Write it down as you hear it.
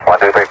1,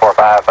 2, 3, 4,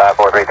 5, 5,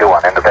 4, 3, 2,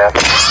 1, end of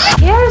test.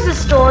 Here is a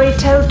story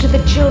told to the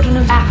children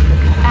of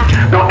Africa.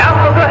 Now,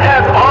 Africa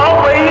has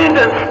always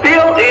and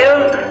still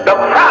is the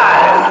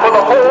prize for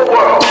the whole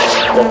world.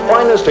 The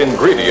finest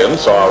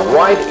ingredients are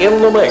right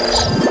in the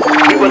mix.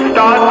 We will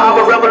start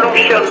our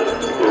revolution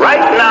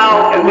right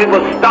now, and we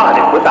will start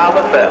it with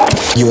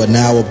ourselves. You are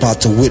now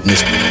about to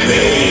witness.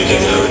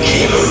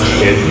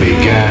 It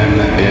began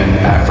in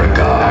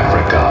Africa,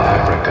 Africa,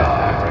 Africa,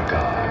 Africa.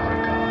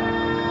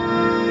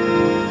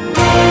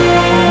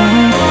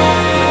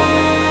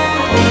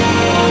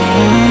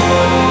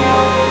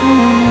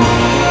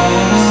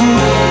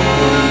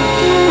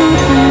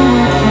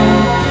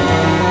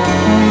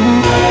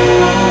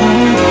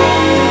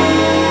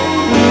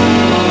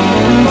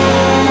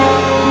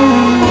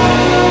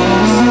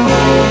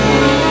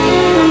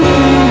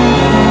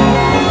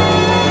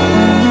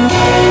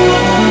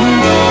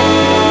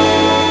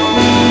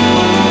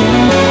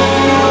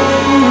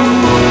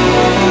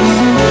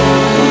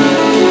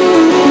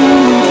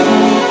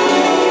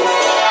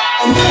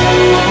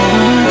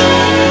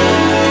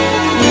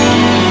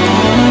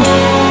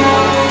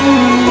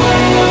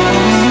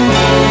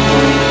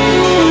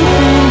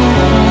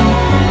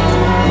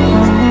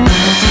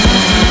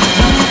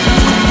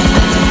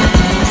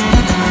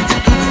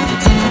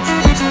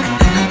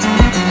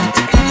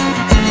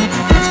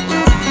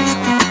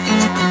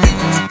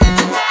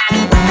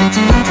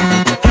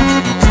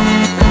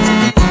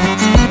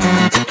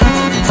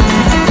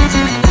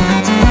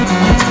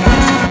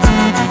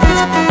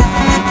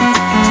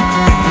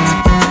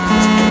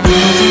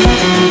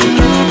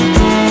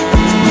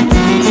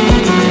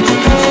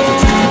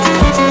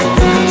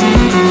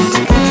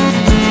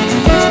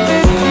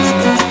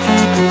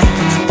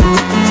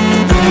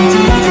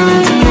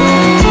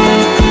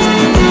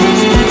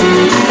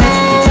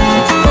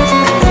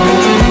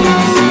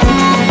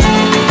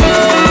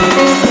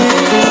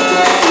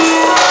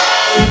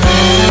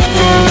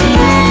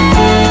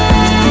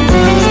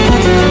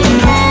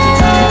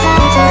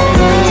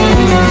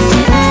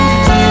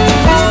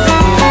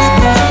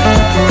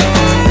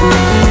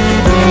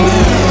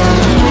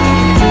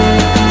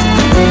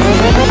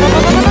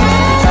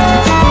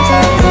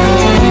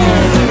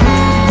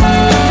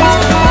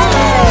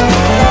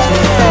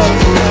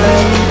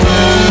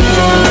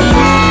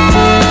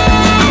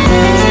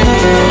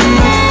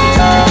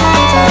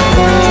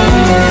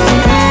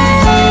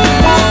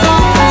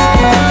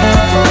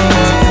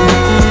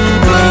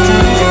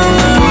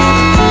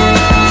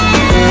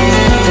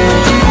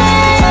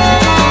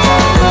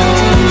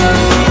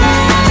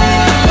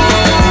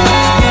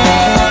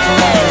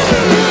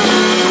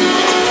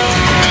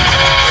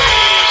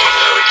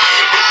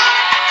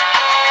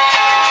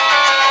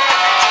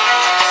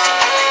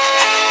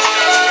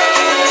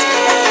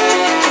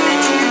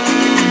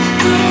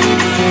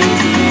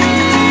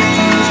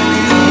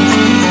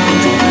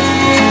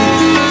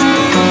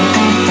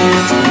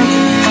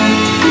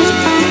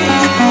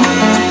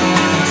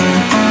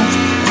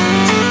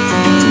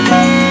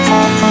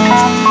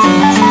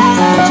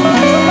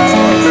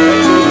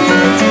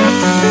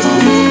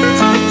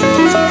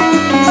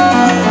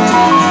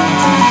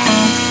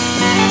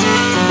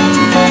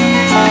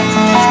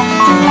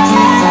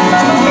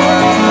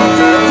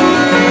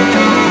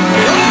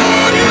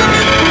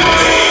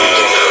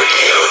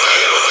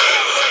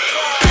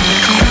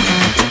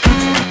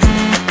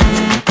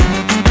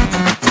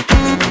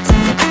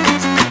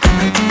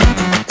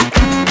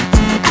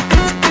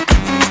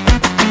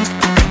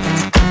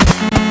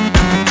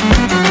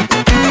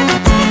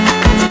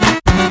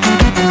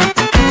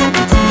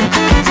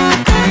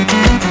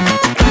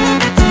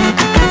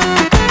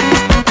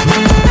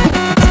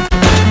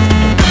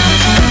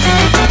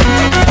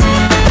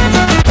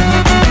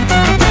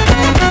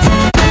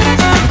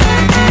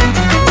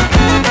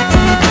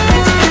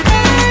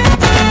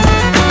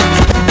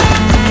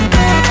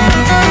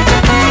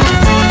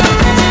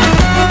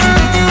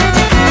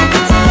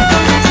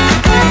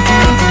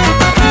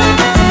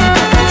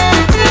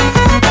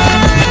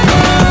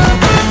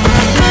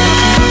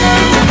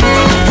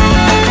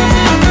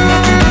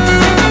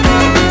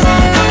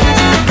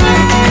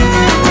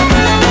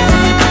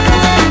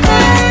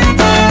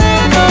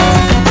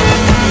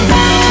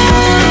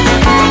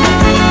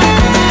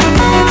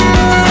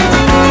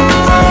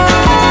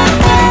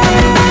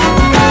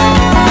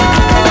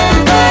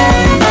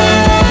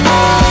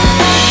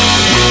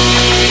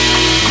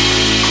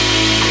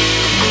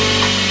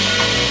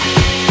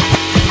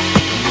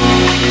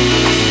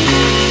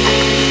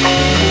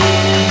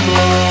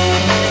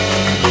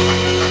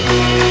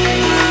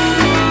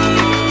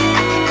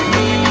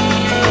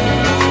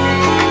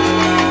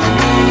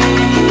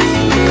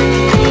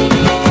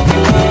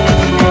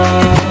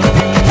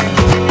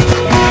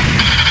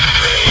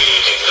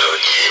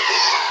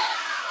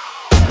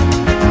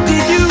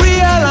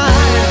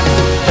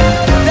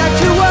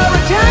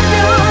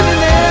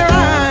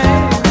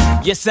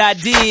 Yes, I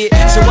did.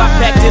 So I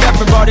packed it up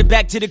and brought it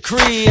back to the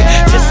crib.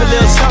 Just a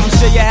little something,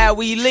 show you how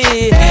we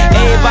live.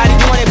 Everybody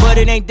doing it, but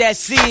it ain't that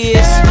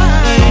serious.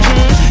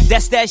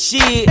 That's that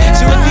shit.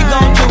 So if you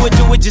gon'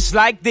 do it just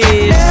like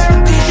this.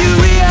 Did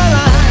you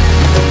realize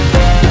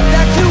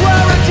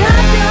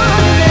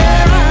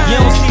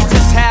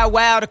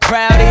the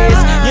crowd is.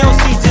 You don't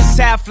see just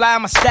how fly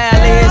my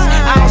style is.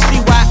 I don't see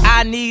why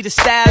I need a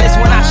stylist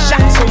when I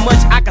shot so much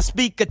I can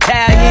speak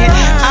Italian.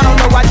 I don't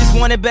know, I just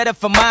want it better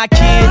for my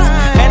kids.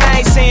 And I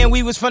ain't saying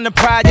we was from the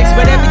projects,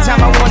 but every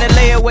time I wanna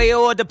lay away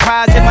or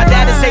deposit, my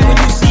dad'd say when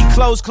you see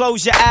clothes,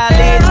 close your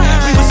eyelids.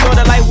 We was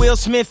sorta like Will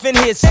Smith and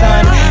his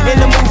son. In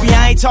the movie,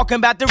 I ain't talking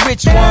about the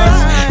rich ones,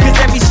 cause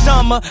every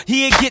summer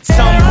he'd get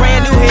some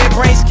brand new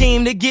hairbrain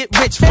scheme to get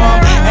rich from.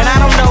 And I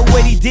don't know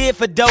what he did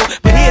for dope,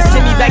 but he'd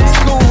send me back to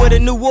school with a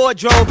new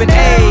wardrobe. And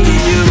ayy,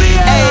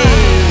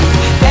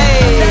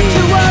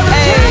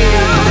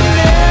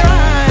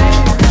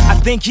 I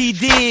think he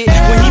did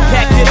when he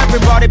packed it up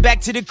and brought it back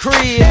to the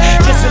crib.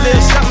 Just a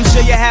little something, show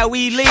you how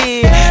we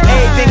live.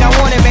 Everything I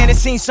wanted, man, it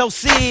seems so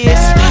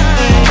serious.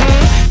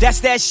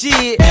 That's that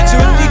shit. So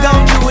if you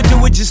gon'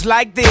 do it just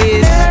like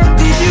this.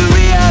 Did you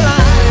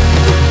realize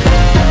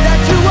that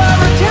you were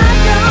a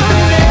champion?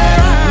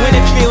 When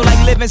it feel like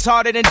living's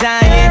harder than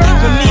dying,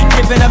 for me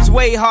giving up's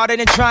way harder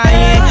than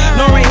trying.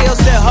 Lauryn Hill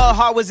said her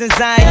heart was in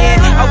Zion.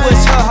 I wish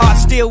her heart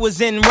still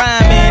was in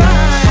rhyming.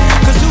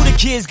 Cause who the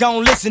kids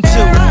gon' listen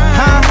to?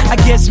 Huh? I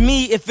guess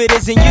me if it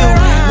isn't you.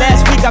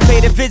 Last week I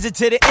paid a visit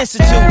to the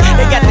institute.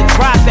 They got the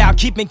dropout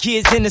keeping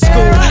kids in the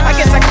school. I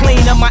guess I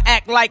clean up my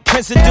act like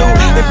Prince do.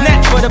 If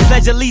not for the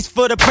pledge, at least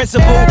for the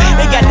principal.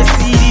 They got the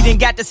CD, then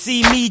got to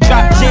see me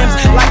drop gems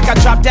like I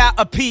dropped out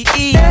a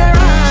PE.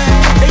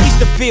 They used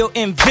to feel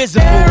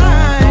invisible.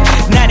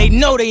 Now they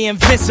know they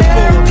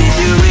invincible. Did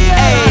you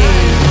realize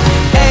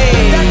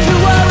that you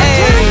were a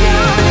champion?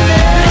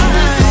 This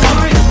is the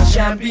story of a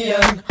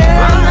champion.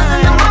 Runners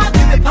in the mark,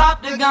 if they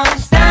pop the gun.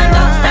 Stand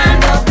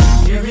up,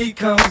 here he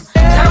comes.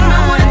 Tell me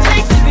what it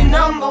takes to be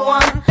number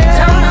one.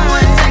 Tell me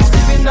what it takes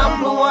to be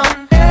number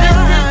one. This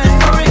is the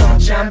story of a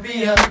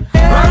champion.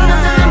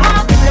 Runners in the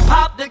mark, if they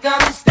pop the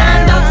gun.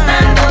 Stand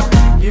up,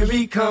 here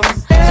he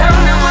comes. Tell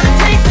me what it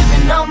takes to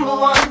be number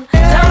one.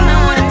 Tell me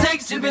what it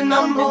takes to be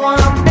number one.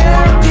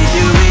 Did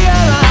you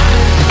realize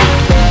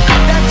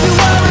that you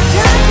were a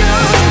champion?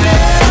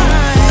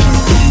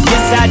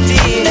 Yes, I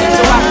did.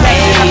 So I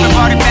paid up and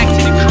brought it back to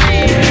the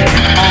crib.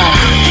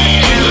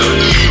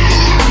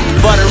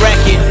 For the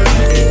record,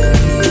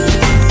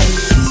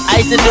 I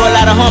used to do a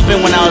lot of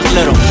humping when I was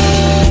little.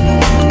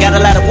 Got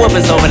a lot of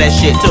whoopings over that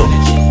shit too.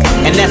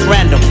 And that's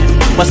random,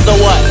 but so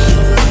what?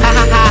 Ha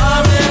ha ha.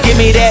 Give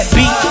me that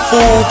beat,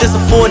 fool, this a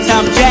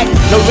full-time jack.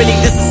 No, really,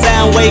 this a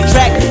sound wave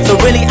track. So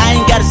really, I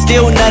ain't gotta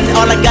steal nothing.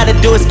 All I gotta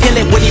do is kill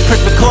it. When you press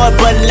record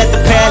button, let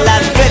the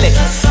paralyzed feel it.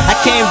 I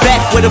came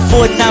back with a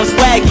full-time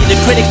swaggy. The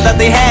critics thought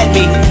they had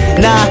me.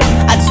 Nah,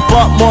 I just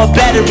bought more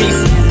batteries.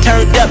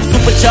 Turned up,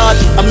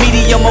 supercharged. A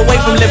medium away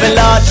from living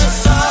large.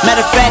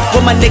 Matter of fact,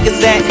 where my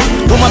niggas at?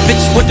 Where my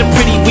bitches with the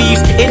pretty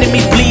weaves?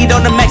 Enemies bleed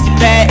on the maxi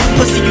pad.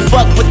 Pussy, you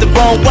fuck with the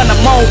wrong one.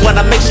 I'm on one.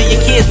 I make sure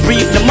your kids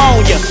breathe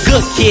pneumonia.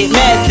 Good kid,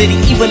 Mad City,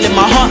 evil in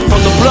my heart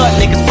from the blood.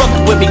 Niggas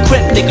fucking with me,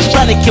 crip niggas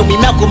trying to kill me.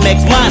 Malcolm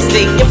X, mind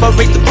state. If I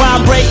raise the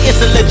crime rate, it's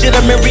a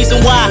legitimate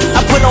reason why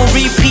I put on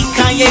repeat.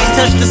 Kanye's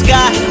Touch the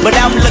Sky, but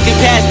I'm looking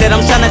past that.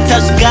 I'm trying to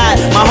touch God.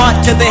 My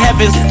heart to the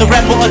heavens, the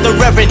rapper or the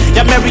reverend.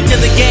 Y'all married to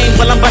the game,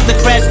 well I'm about to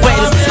crash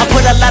weddings. I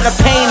put a lot of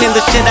pain in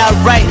the shit I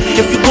write.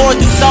 If you going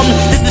through something,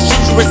 this is the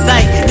shit you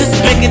recite. This is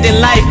bigger than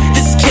life.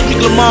 This is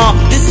Kendrick Lamar.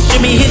 This is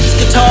Jimmy Hendrix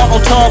guitar on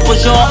top for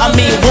sure. I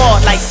mean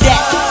war like that.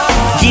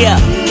 Yeah,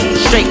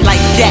 straight like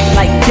that,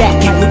 like that.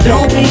 People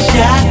don't be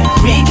shy.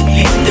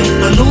 Release the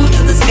balloons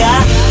to the sky.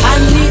 I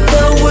need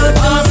the world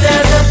to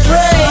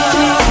celebrate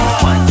me.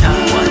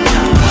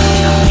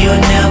 You'll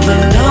never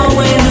know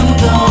when I'm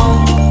gone.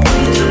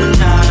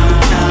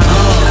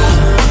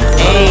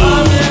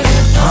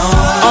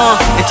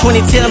 In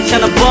 2010 I'm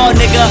tryna ball,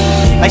 nigga.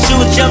 Like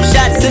shoot jump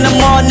shots in the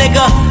mall,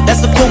 nigga.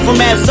 That's a quote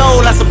from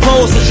Ab-Soul, I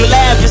suppose. Since you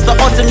laugh, it's the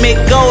ultimate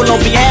goal on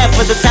behalf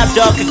of the top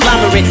dog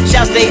conglomerate.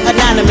 Shout stay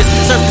anonymous,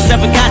 surf the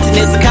 7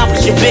 continents,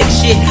 accomplishing big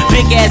shit.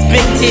 Big ass,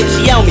 big tip,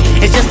 she on me.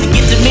 And just to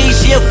get to me,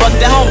 she'll fuck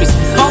the homies.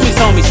 Homies,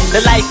 the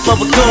life of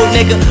a cool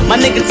nigga. My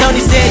nigga Tony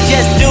said,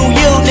 just do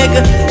you,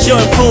 nigga. Sure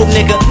improve,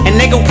 nigga. And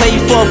they gon' play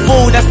you for a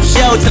fool, that's for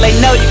sure. Till they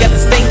know you got the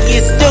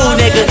stinkiest stew,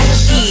 nigga.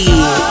 Shit.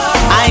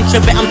 I ain't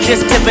trippin', I'm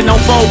just tippin' on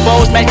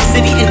Fofos. Back to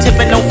city and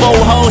tippin' on faux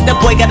hoes. That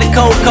boy got a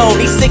cold.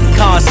 He sick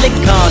con, slick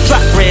con.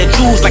 Drop red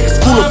jewels like a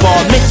school of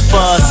ball. Mix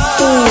fuzz.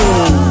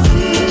 Ooh,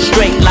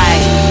 straight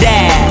like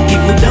that.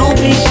 People don't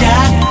be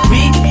shy.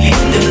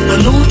 Release the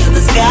balloons to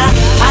the sky.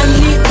 I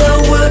need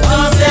the world to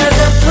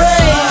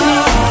celebrate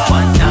me.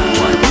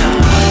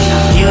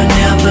 You'll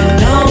never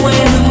know when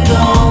I'm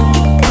gone.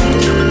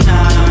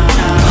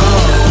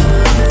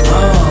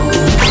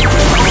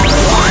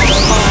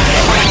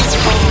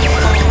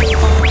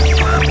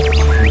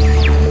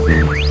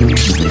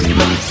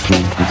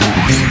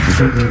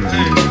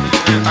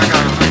 I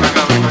got a little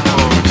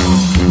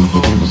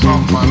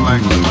something I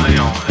like to play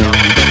on.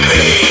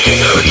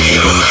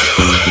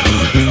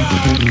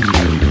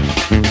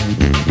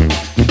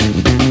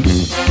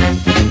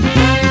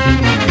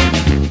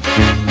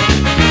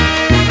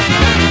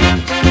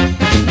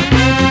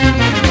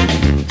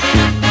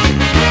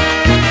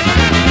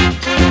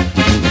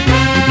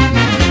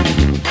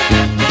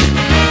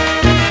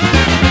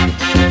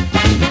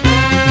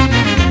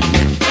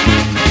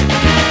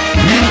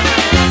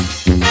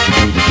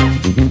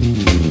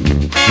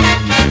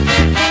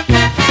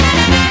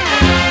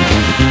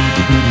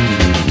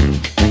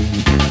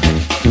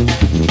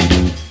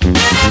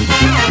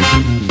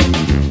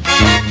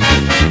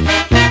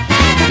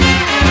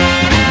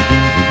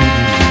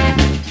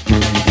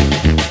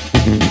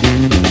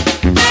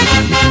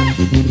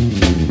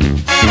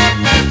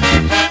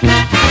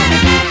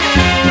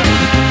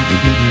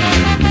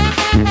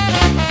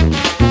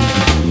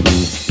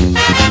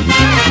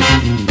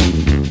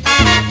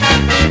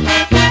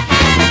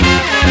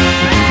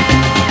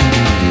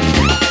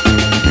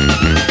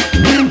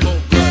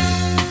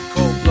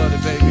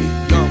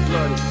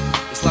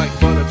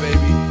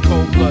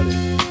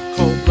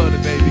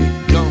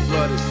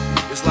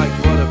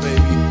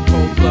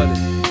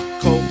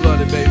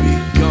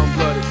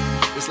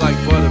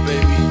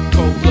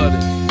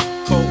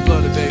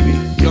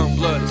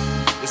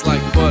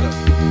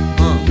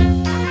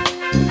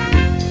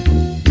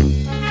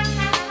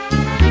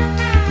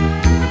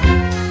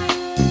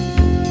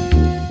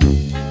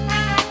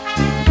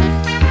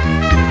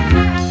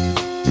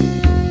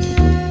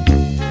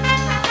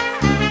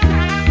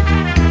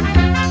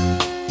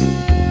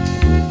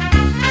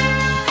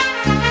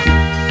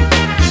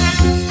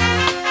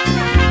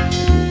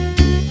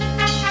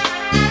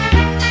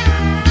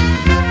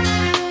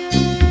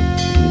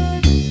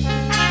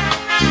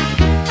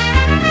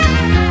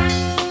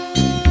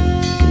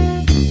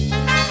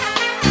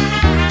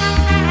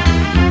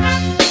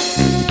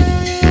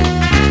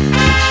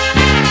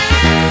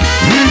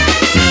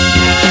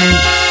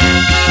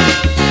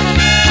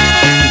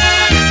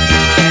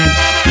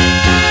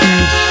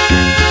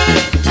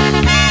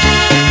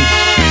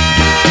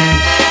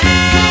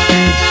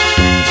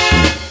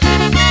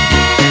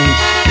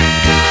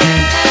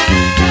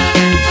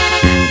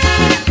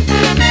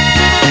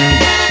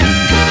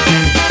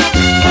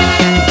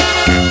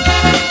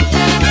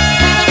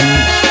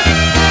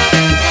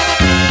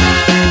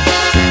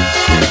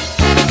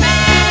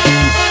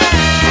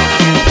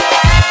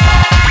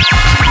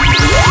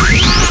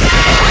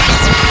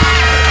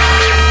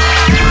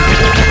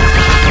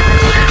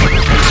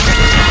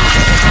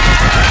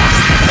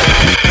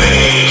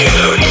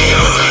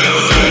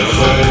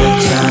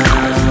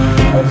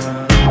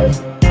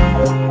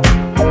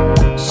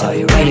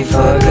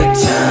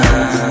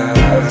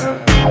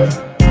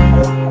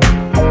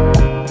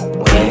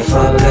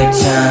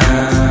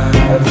 time?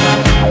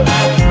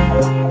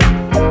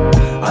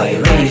 Are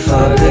you ready for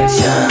a good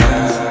time?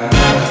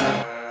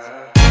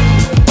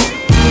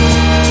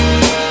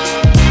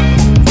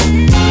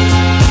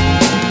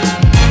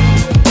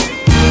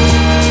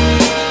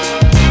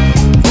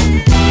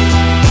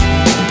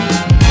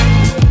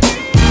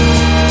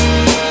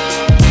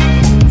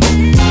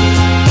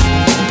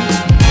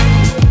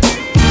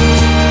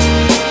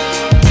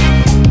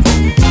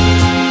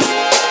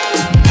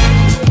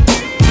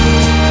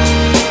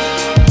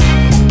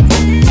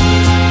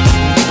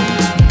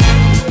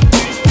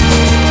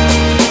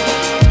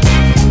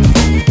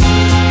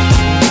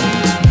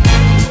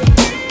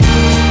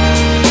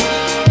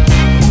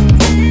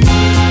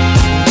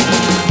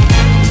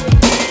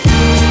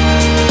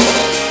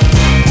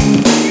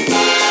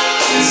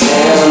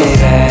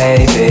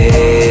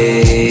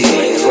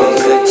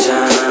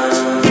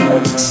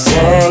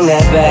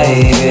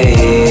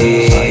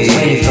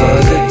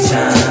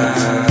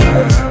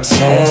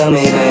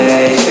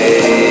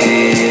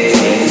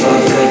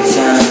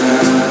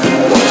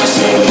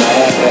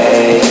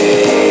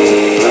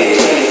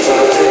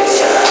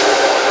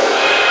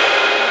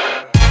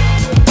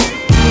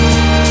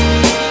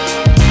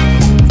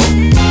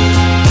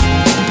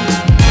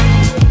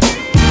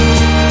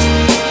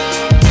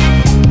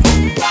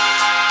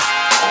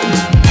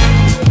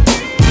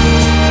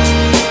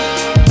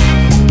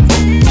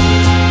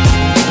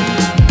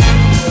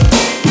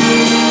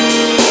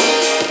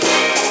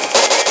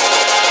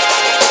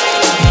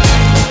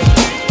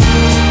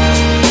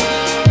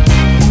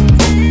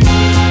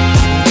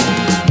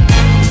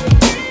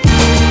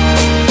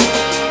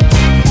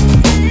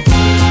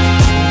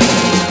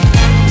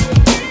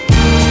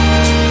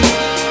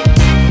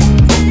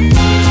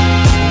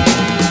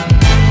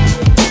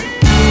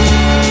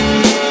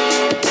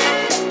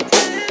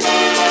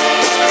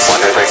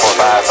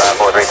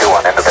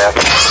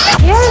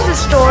 Here is a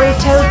story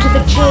told to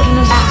the children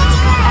of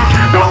Africa.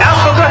 Now,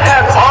 Africa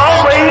has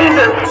always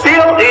and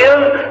still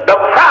is the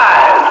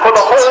prize for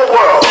the whole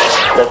world.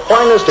 The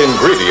finest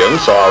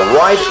ingredients are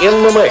right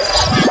in the mix.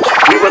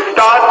 We will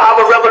start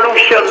our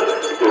revolution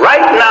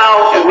right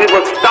now, and we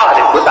will start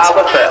it with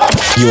ourselves.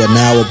 You are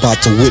now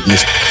about to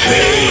witness.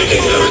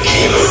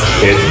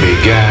 It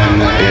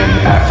began in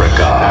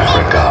Africa,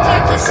 Africa,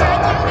 Africa,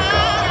 Africa.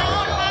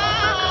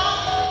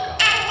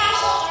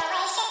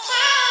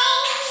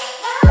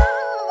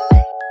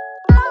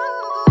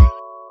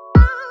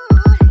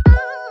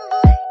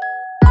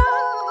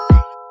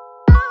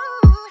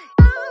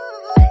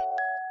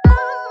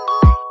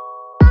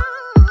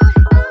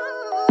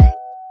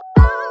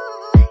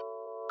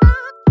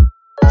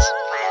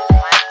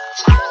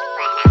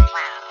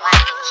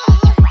 Tell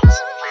me what I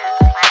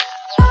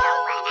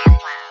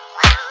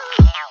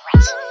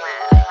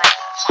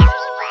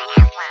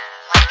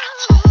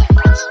want.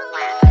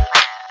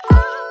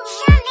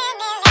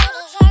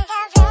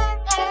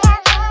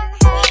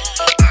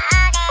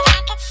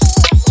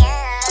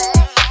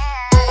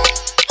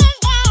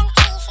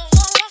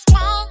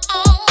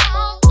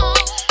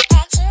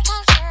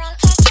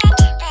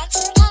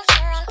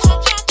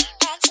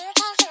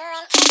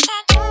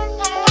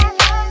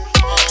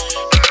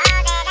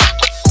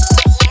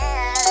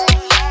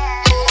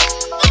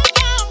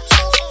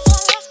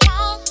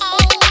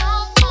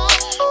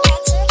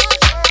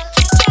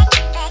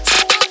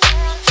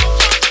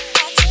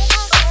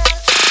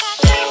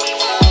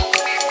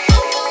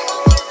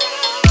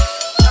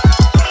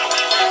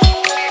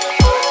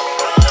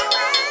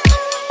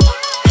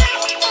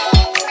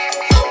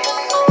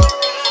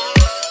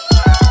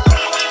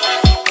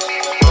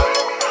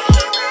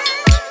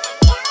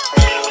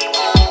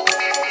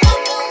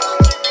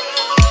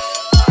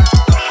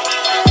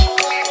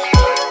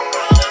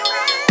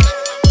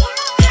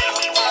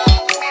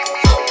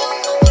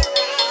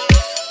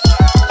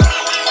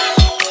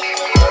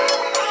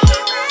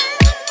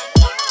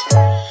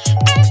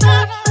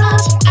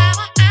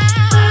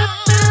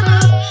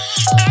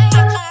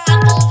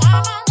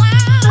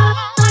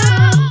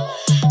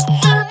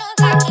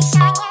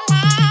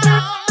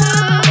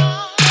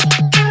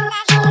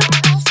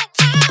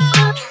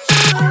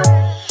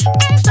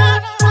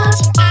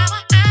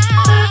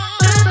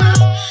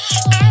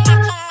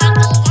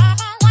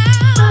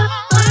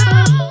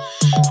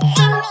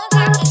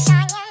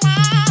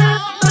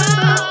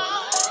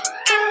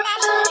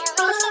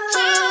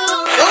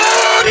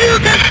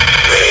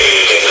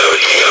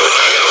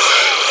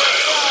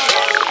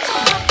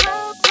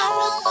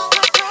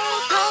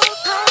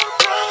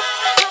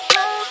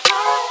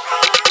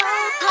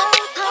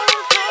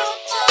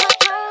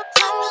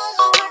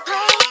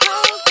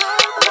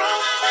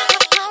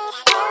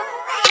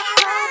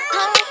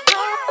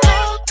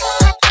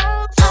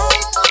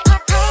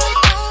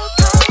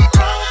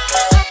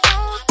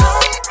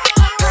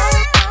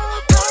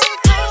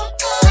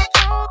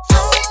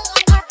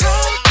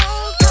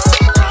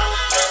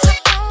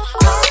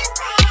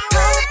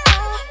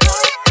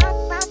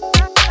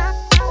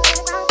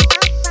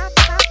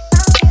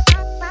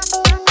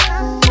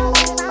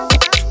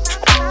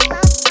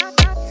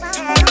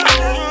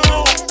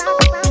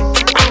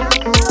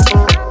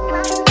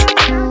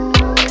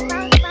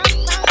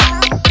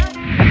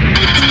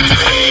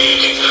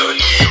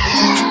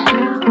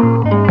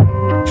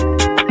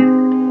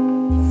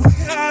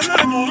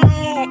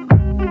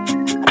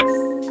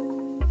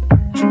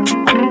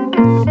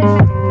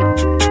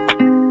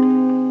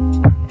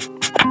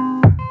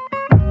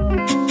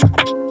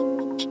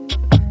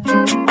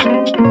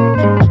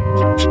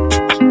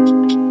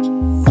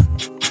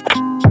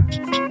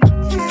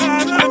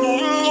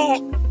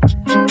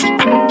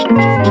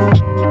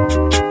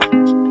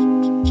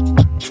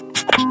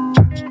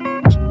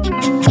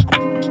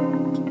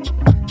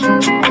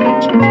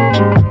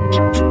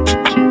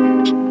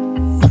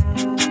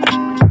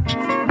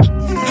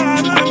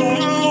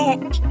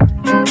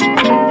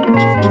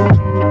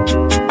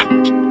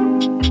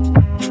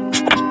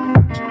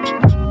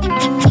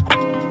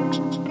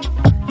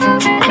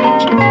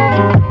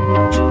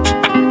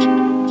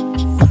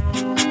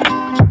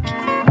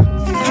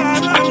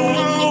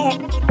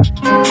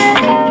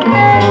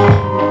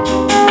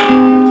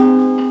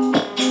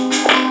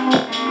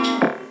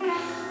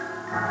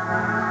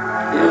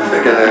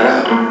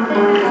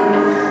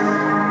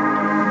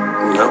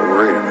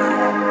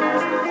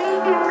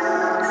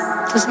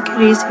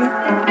 it easier?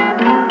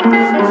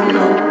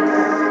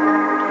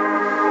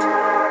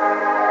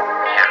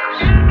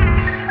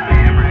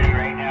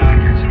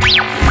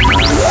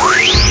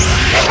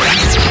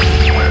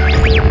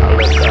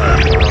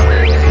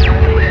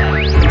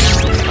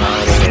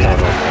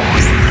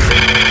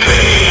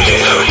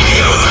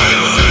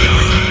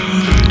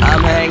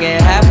 I'm hanging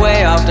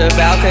halfway off the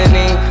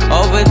balcony,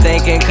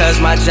 overthinking cause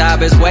my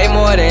job is way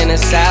more than a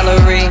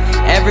salary.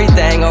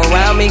 Everything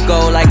around me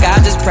go like I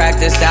just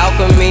practiced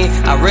alchemy.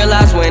 I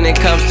realize when it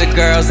comes to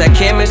girls that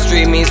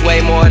chemistry means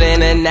way more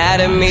than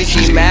anatomy.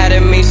 She mad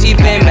at me, she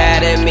been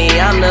mad at me.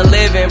 I'm the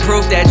living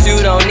proof that you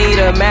don't need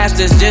a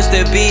master's just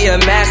to be a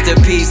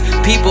masterpiece.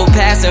 People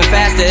passing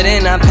faster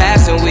than I'm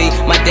passing weed.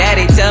 My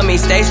daddy tell me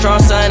stay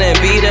strong son and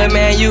be the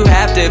man you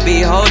have to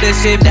be. Hold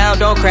this shit down,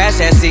 don't crash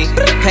at sea.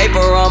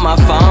 Paper on my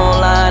phone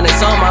line,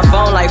 it's on my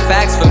phone like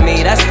facts for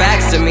me. That's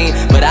facts to me,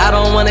 but I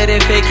don't want it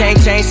if it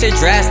can't change it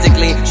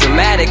drastically,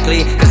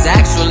 dramatically. Cause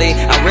actually,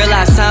 I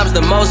realize time's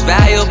the most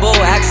valuable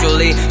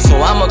actually. So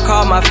I'ma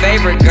call my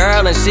favorite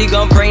girl and she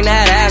gon' bring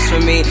that ass for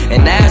me.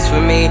 And ask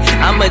for me,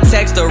 I'ma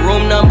text the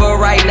room number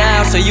right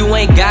now, so you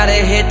ain't gotta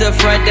hit the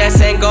front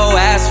desk and go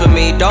ask for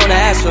me. Don't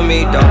ask for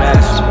me, don't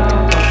ask for me.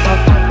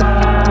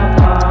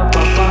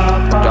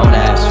 Don't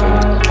ask for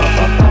me.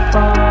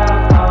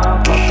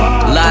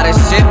 A lot of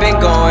shit been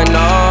going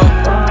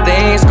on,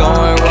 things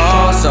going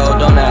wrong, so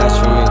don't ask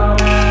for me.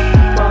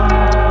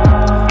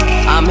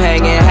 I'm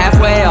hanging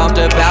halfway off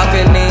the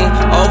balcony,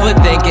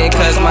 overthinking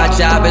cause my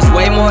job is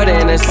way more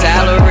than a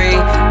salary.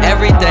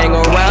 Everything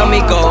around me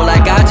go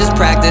like I just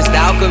practiced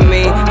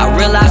alchemy. I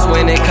realize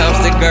when it comes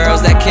to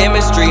girls that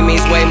chemistry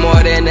means way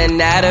more than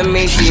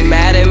anatomy. She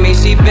mad at me,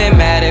 she been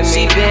mad at me.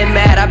 She been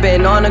mad, I've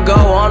been on the go,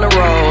 on the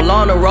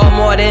road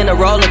more than a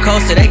roller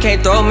coaster. They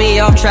can't throw me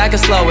off track or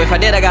slow. If I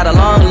did, I got a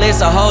long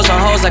list of hoes on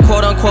hoes. I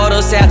quote unquote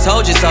will say I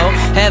told you so.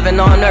 Heaven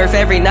on earth,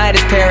 every night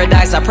is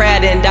paradise. I pray I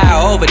didn't die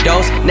or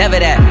overdose, never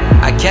that.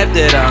 I kept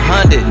it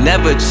 100,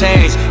 never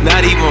changed,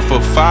 not even for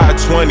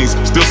 520s.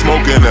 Still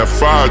smoking at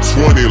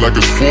 520 like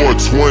it's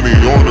 420.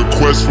 On the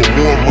quest for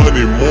more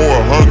money, more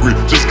hungry.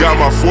 Just got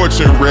my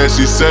fortune read,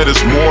 she said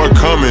it's more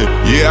coming.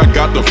 Yeah, I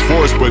got the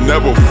force, but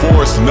never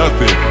force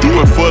nothing.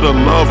 Do it for the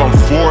love, I'm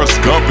Forrest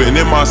Gumpin'.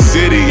 In my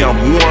city, I'm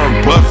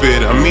Warren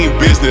Buffett. I mean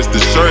business, the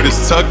shirt is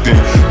tucked in,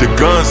 the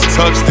gun's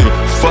tucked in.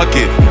 Fuck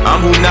it,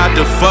 I'm who not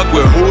to fuck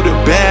with. Who the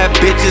bad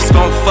bitches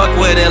gon' fuck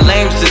with and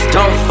lames just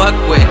don't fuck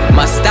with.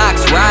 My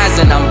stock's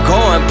rising, I'm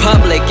going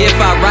public. If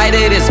I write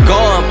it, it's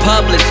going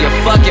published. You're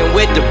fucking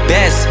with the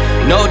best,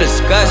 no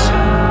discussion.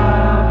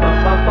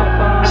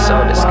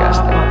 So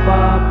disgusting.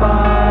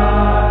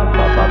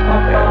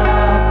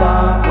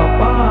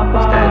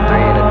 It's that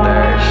 3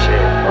 1/3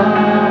 shit.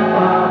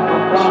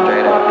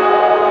 Straight up.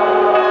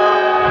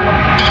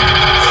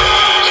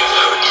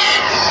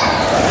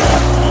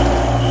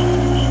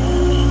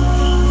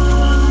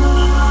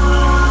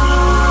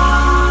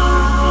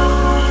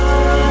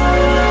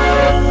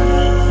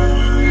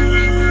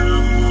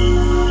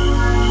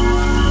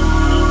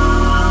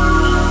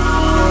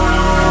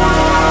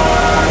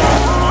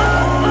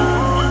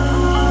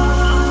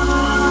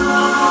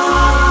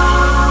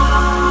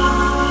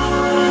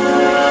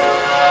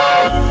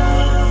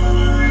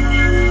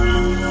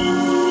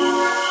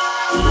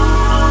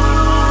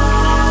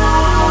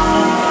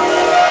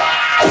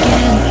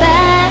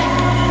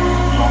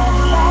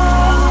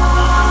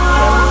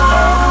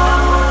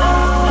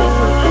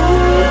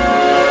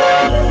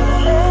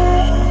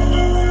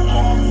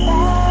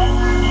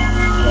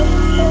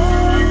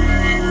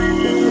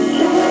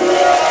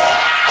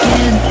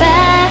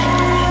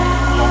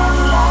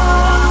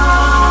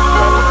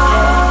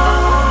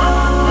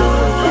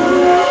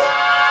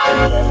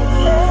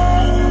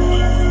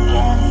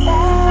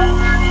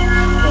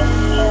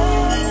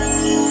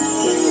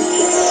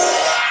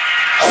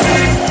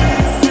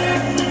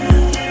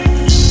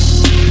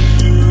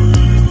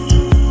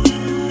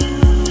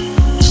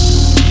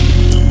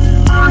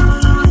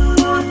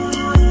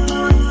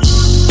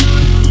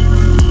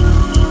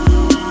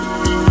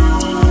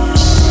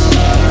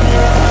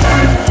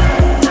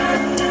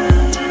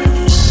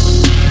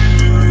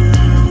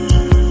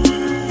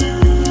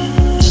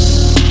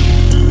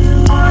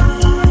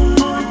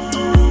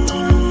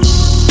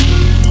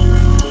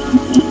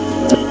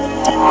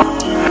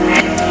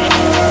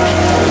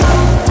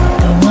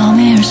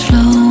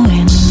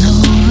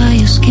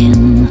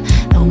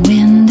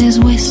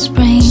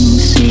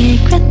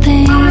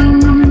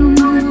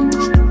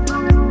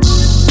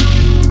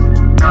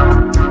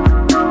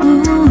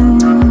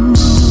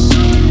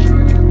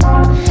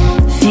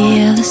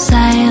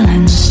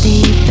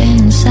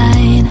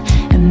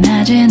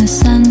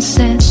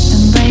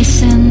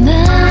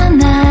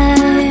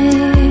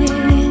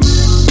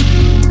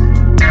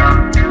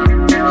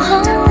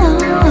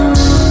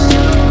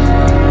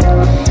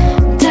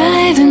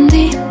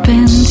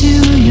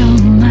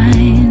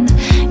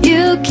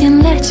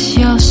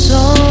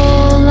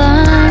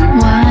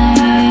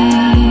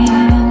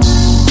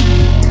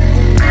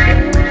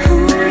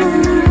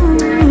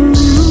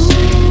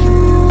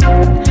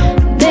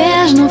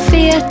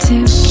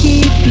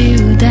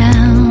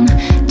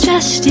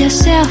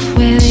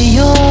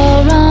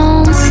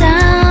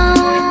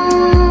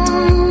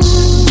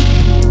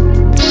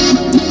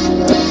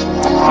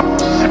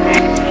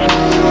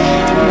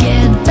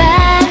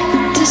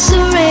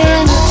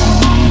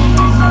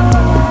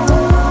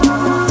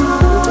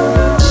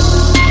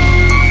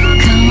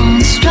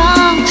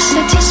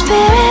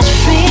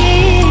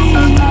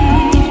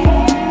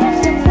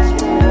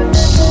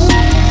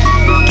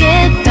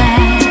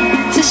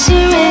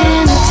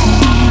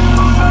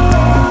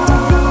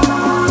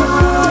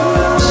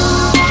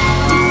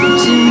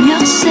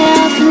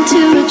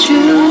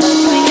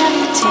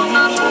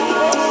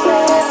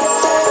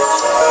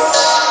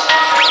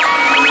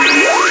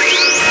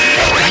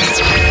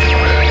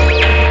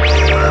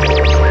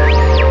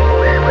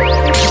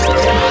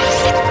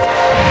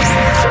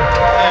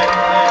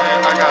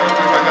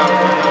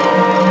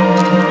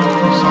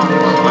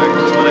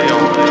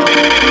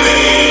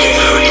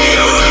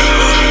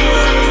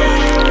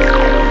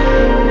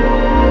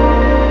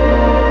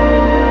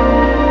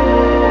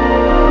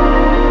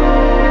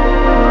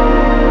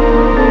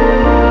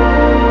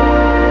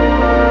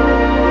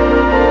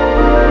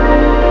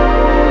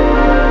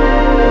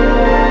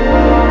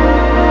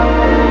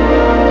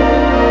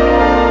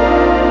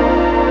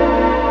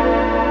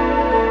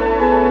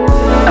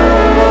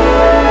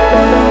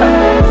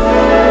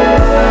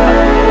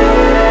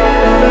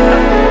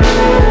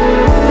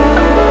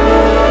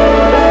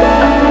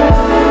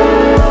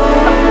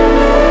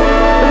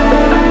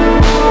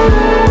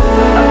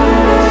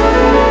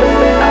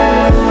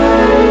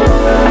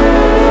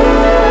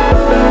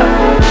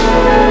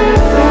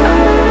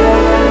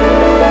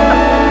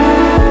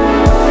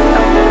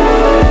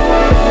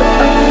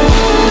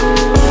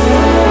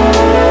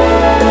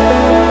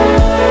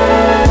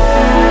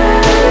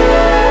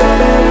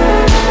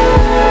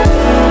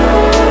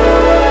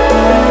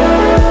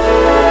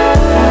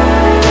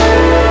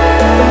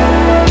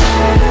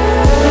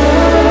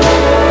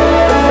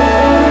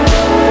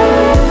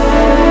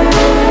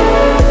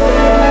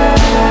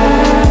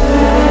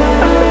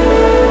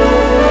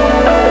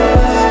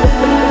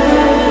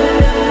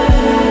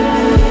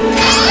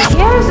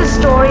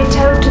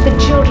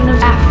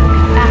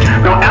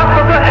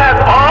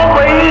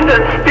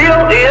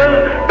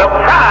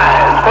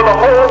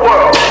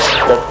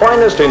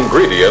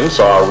 ingredients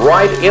are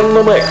right in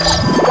the mix.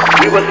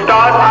 We will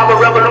start our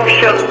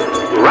revolution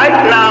right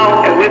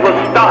now, and we will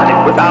start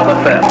it with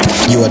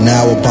ourselves. You are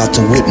now about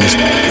to witness.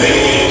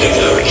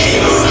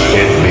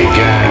 It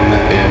began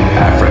in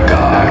Africa,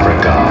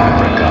 Africa,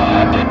 Africa,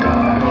 Africa.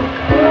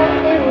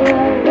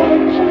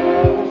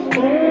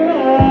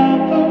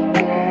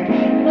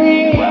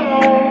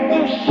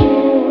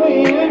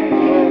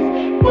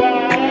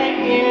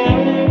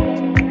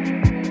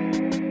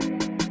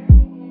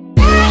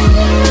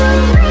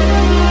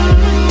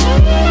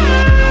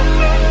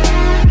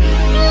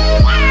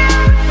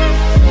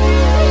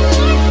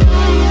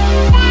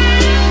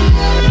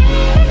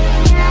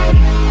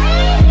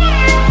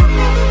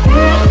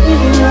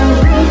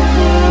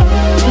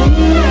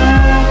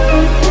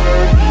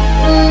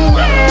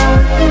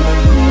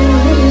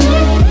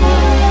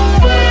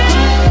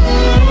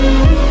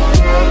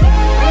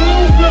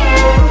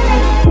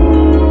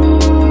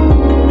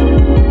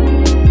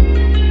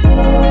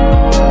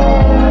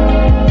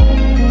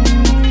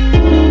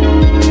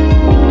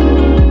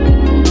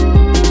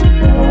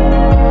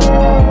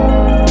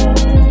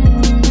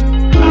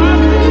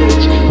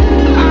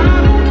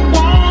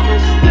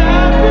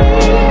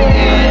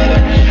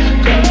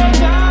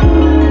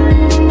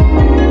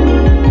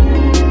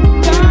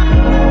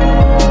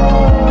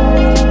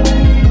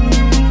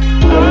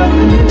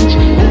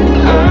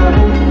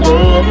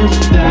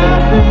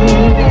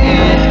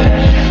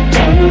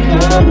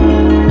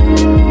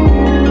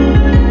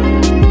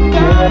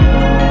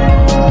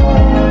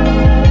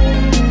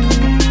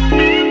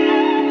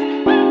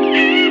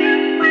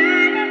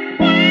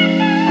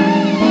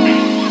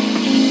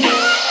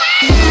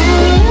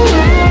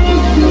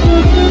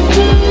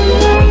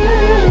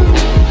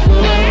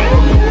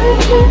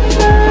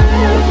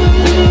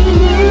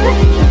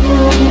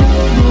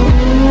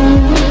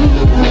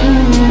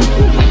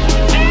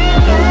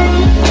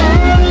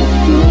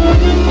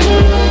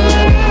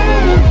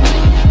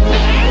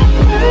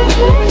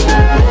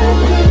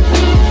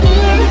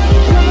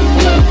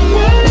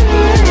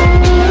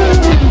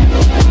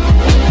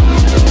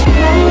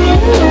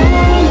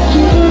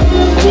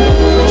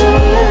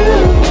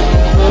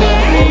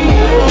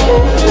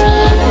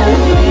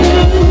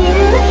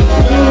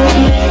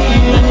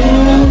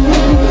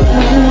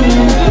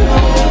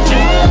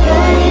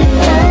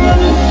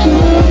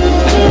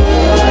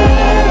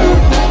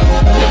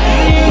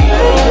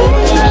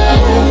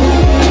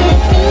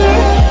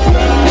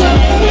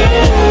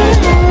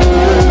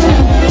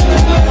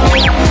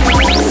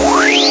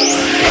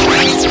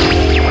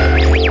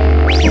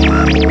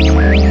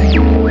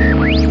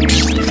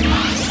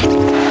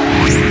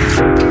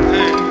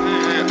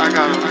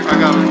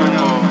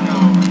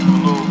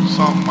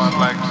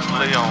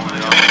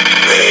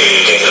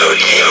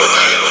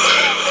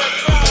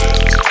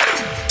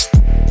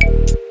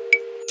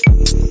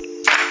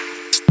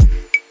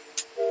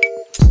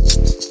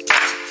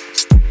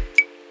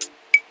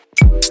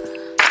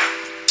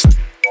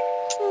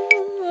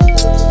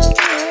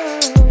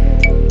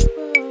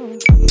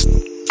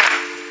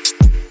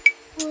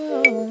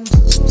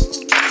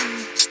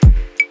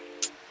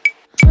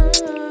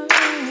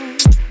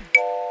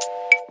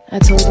 I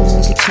told him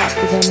we could chop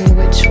it any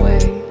which way.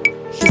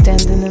 He's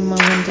standing in my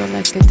window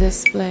like a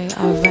display.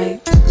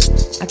 Alright,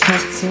 I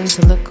can't seem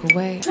to look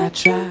away. I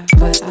try,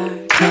 but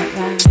I can't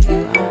lie.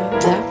 You are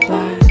that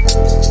fly.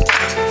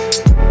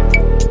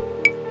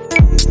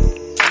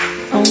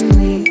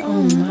 Only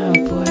on my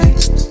boy.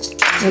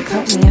 You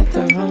caught me at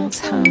the wrong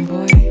time,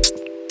 boy.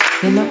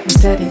 You know I'm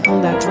steady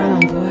on that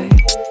ground, boy.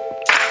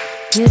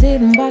 You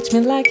didn't watch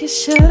me like you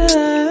should've.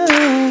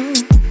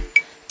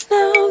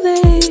 Now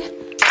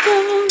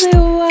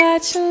they're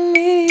watching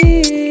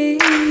me.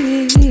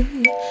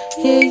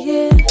 Yeah,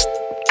 yeah.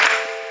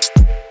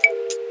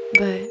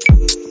 But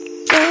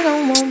they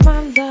don't want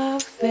my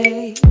love,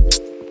 babe.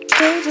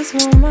 They just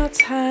want my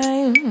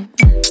time.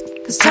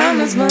 'Cause time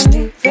is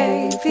money,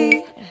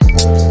 baby.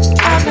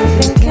 I've been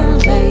thinking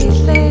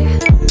lately,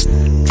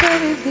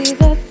 could it be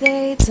that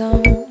they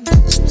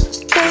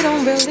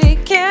don't really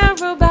care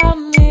about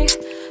me?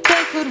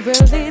 They could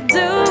really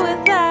do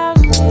without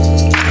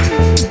me.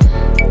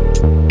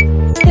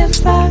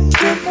 If I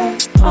give them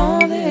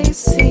all they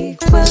seek,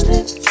 will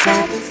it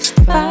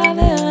satisfy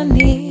their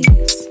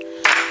needs?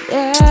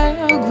 Yeah, I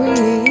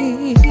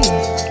agree.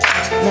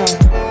 No,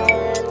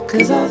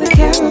 'cause all they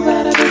care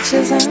about are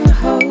bitches and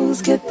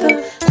hoes. Get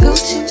the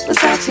Gucci,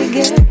 Versace,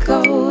 get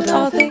gold.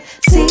 All they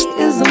see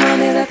is the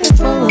money that they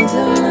fold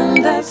in,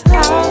 and that's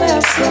how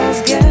their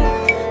souls get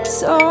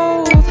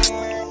sold.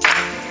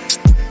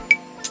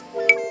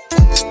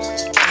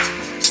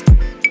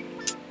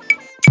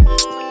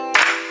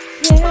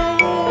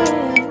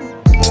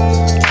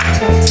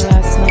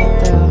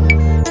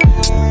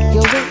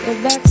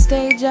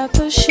 Backstage at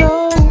the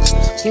show,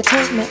 you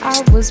told me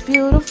I was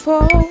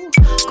beautiful.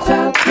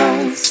 Crowd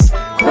comes,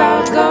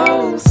 crowd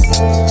goes.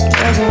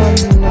 Everyone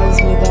who knows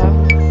me though.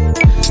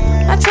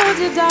 I told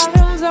you,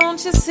 darling,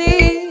 don't you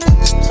see?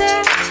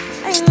 There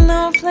ain't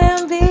no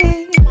plan B.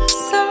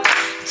 So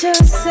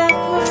just set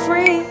me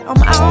free.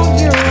 I'm out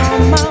here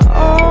on my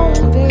own,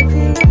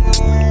 baby.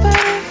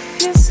 But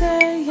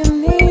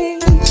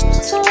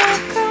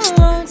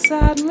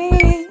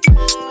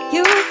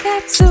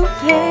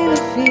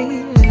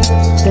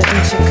the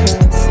ancient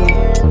currency.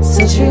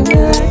 So treat me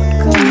like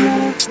a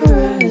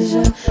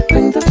Maharaja.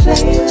 Bring the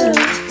flavor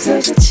to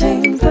the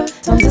chamber.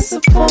 Don't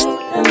disappoint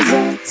and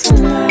don't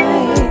deny.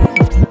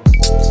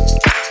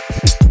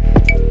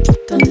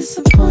 Don't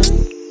disappoint,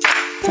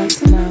 don't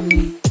deny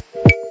me.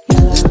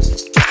 Your love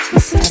will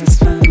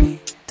satisfy me.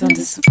 Don't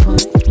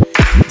disappoint,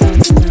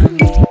 don't deny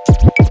me.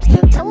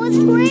 That was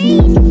great.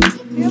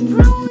 You're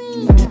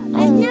brilliant.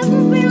 I've never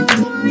been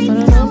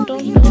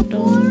online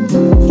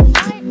before.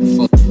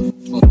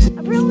 I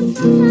really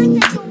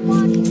sometimes I can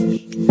watch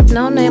this.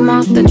 No name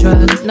off the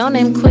drug, no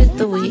name quit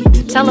the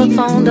weed.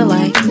 Telephone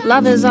delay,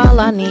 love is all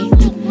I need.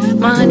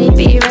 My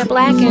honeybee, red,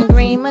 black, and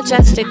green,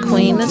 majestic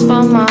queen. This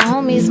for my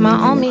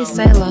homies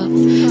say love.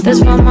 This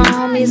for my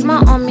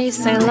homies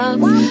say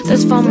love.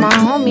 This for my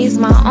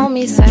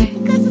homies say.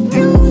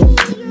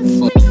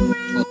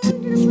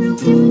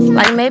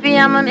 Like maybe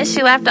I'ma miss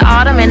you after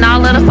autumn and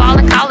all of the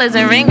falling collars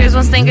and ringers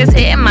when stingers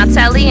hitting my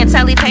telly and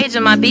telly page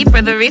and my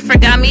beeper. The reefer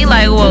got me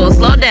like, whoa,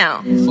 slow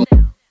down.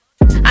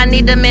 I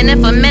need a minute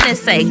for minute's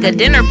sake, a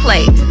dinner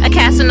plate. A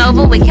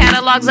Casanova with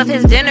catalogs of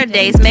his dinner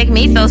days. Make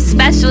me feel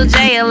special,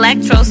 J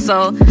Electro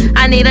Soul.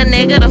 I need a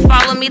nigga to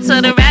follow me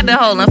to the rabbit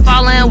hole and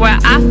fall in where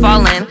I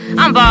fall in.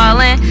 I'm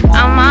ballin',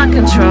 I'm on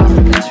control.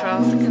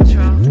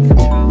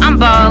 I'm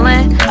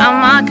ballin',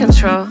 I'm on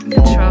control.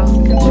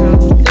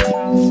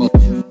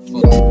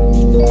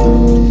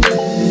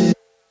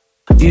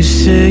 You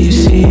say you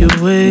see a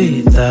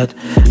way that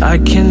I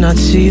cannot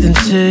see, then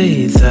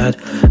say that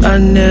I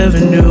never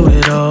knew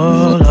it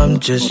all. I'm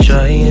just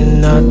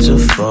trying not to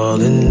fall,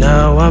 and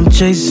now I'm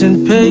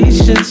chasing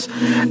patience.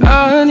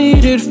 I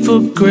need it for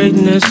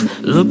greatness.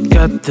 Look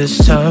at this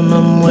time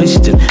I'm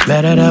wasting.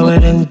 Mad at how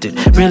it ended.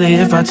 Really,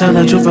 if I tell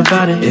the truth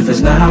about it, if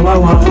it's not how I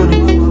want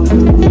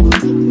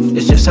it,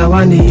 it's just how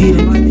I need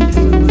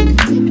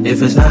it.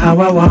 If it's not how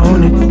I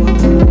want it,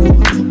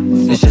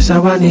 it's just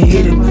how I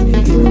need it.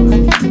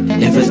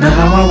 If it's not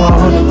how I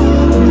want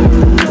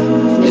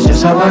it, it's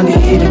just how I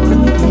need it.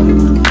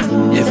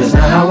 If it's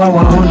not how I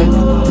want it,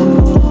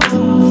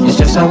 it's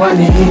just how I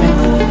need it.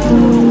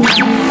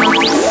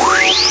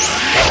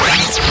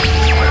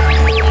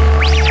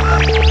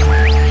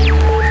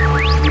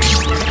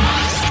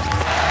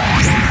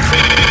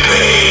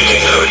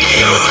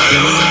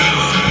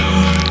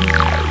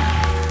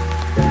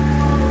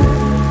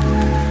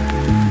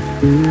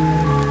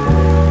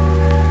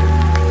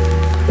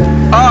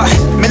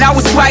 Man, I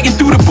was swagging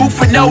through the booth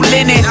with no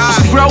linen.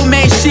 Some grown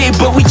man shit,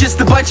 but we just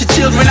a bunch of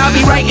children. I'll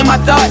be writing my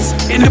thoughts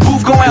in the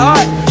booth going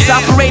hard.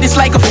 Operate is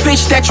like a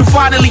fish that you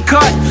finally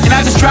caught. And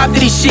I just dropped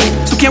this shit,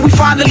 so can we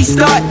finally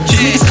start?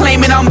 These niggas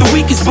claiming I'm the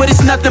weakest, but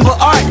it's nothing but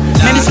art.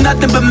 Man, it's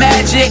nothing but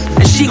magic.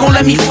 And she gon'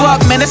 let me fuck,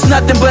 man, that's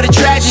nothing but a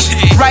tragic.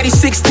 Writing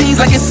 16s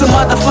like it's some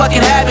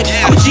motherfucking habit.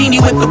 I'm a genie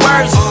with the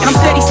words, and I'm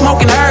steady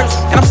smoking herbs.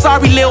 And I'm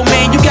sorry, lil'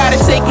 man, you gotta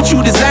take what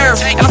you deserve.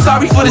 And I'm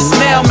sorry for the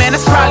smell, man,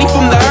 that's probably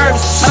from the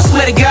herbs. I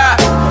swear to God,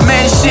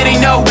 man, this shit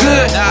ain't no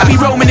good. I be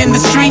roaming in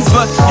the streets,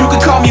 but you can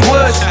call me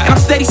Woods. And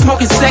I'm steady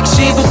smoking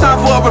sections, no time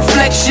for a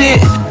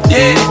reflection.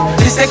 Yeah,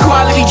 it's that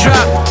quality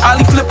drop.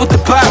 Ollie flip with the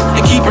pop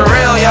and keep it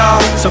real, y'all.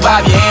 So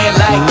bob your head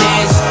like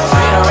this.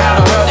 Been around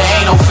the world, there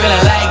ain't no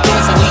feeling like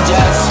this. And we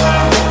just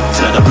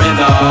to the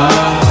rhythm,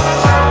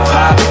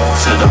 pop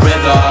to the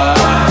rhythm.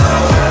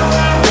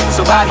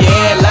 So bob your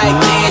head like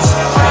this.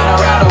 Been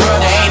around the world,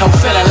 there ain't no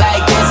feeling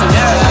like this. And we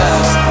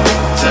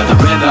just to the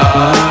rhythm,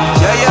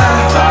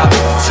 pop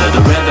to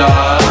the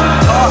rhythm.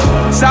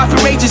 South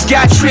Outrageous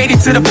got traded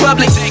to the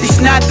public.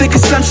 It's not the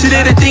consumption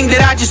of the thing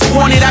that I just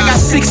wanted. I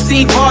got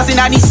 16 bars and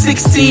I need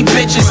 16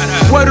 bitches.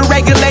 Word a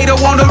regulator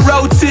on the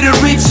road to the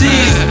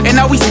riches. And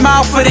now we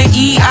smile for the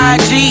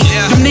EIG.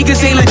 Them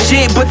niggas ain't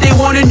legit, but they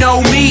wanna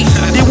know me.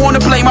 They wanna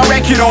play my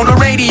record on the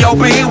radio,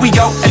 but here we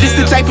go. And this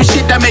the type of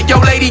shit that make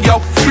your lady go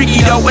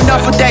freaky though.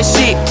 Enough of that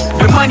shit.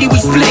 The money we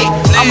split.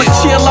 I'ma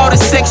chill all the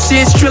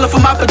sections, drillin'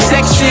 for my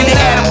protection. They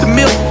add up the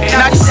milk,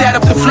 and I just add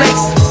up the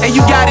flakes. And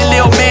you got it,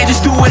 lil' man,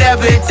 just do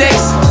whatever it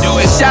takes.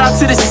 Shout out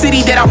to the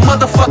city that I'm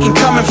motherfucking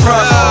coming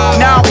from.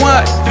 Now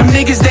what? Them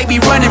niggas they be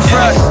running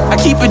from. I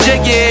keep a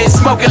jiggy,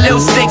 smoke a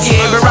little sticky,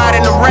 been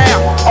riding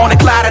around on the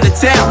cloud of the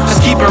town.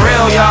 Let's keep it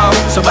real, y'all.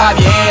 So bob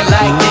your head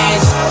like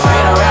this.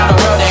 Been around the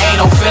world, there ain't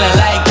no feeling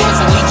like this,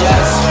 and we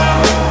just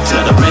to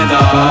the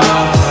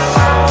rhythm,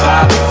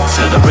 pop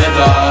to the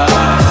rhythm.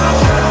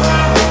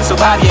 So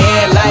bob your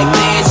head like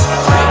this.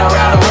 Been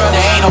around the world,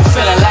 there ain't no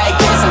feeling like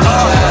this, and we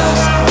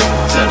just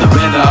to the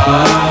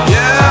rhythm.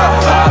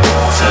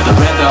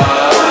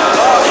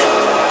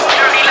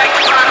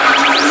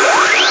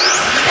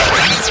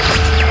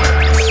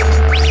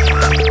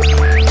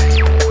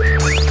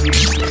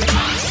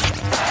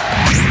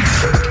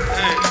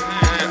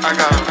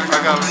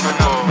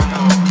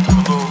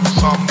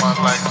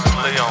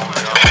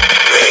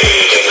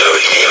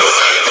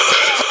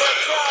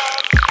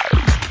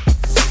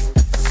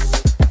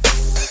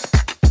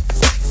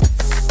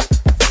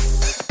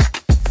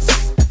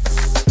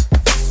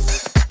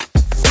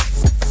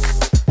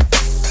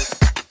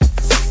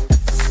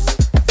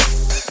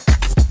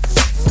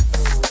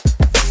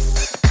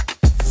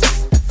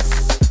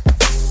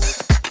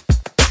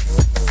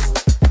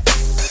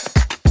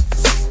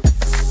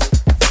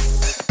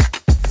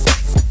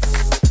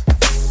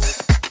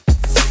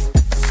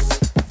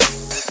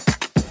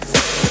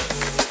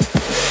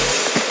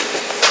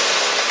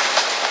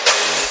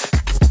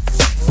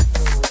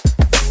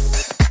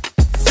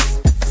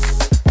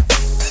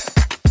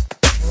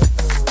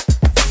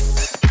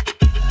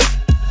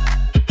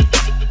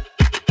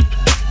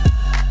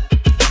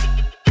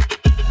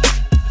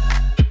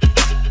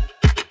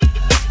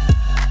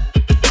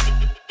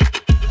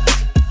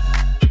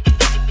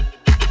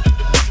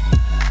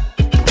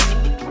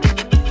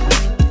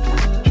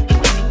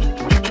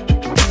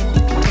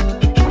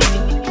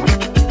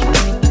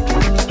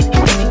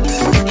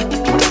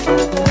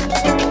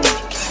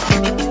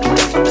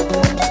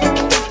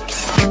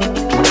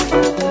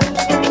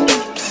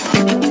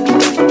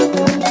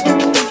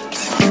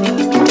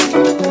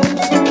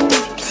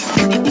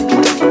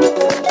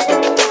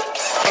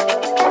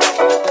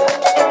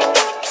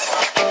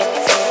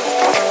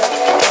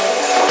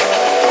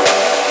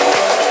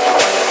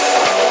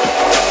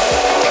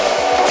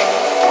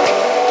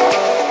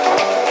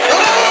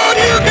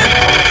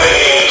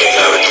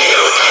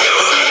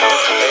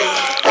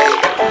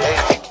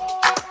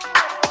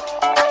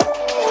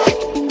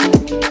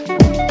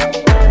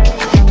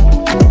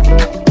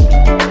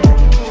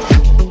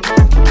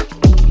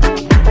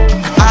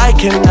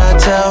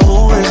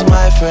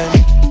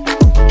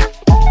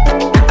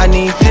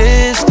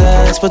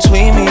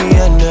 between me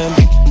and them.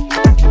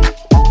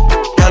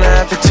 Gonna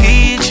have to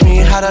teach me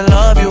how to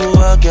love you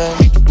again.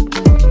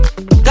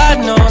 God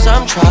knows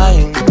I'm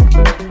trying.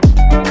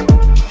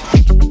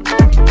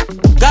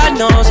 God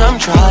knows I'm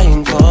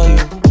trying for you.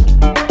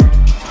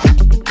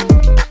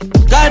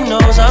 God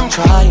knows I'm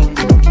trying.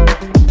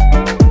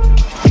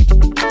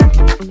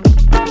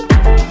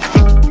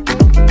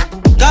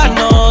 God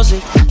knows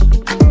it.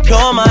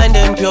 Pure mind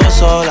and pure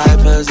soul I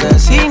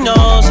possess. He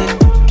knows it.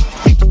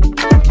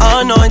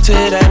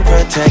 Anointed and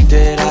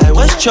protected, I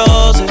was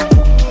chosen.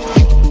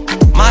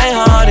 My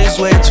heart is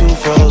way too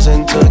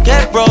frozen to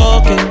get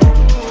broken.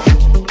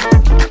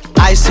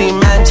 I seen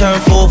man turn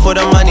fool for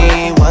the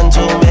money one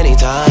too many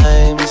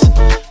times.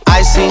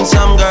 I seen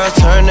some girls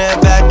turn their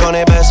back on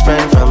their best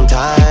friend from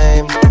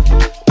time.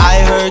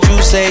 I heard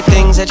you say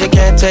things that you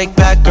can't take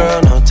back,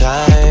 girl, no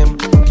time.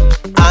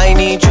 I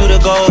need you to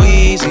go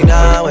easy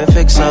now and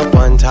fix up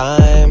one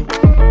time.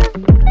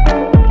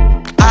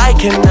 I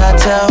cannot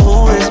tell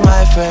who is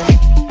my friend.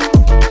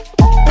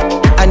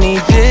 I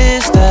need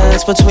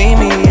distance between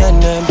me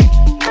and them.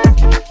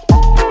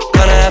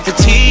 Gonna have to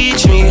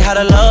teach me how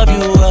to love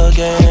you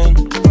again.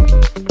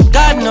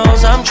 God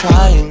knows I'm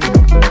trying.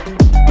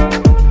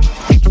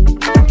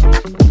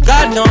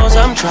 God knows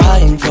I'm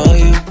trying for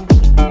you.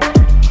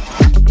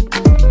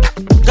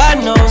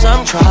 God knows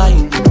I'm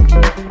trying.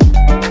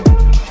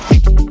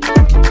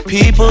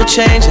 People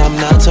change, I'm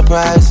not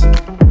surprised.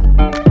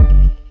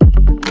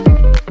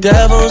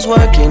 Devil's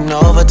working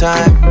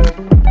overtime.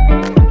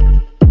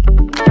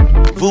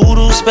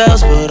 Voodoo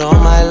spells put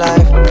on my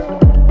life.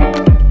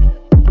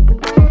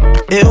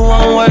 It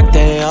won't work,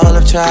 they all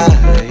have tried.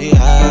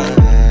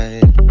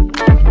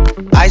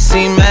 I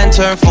seen men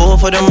turn fool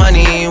for the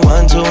money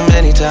one too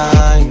many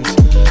times.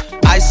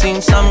 I seen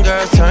some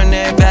girls turn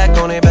their back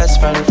on their best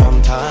friend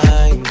from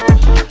time.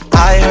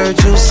 I heard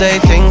you say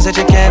things that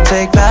you can't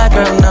take back,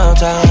 girl, no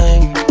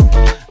time.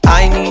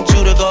 I need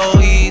you to go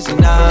easy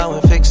now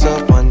and fix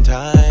up one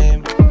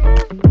time.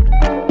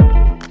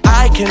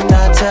 I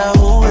cannot tell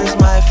who is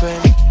my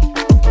friend.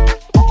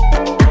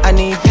 I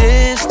need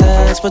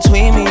distance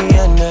between me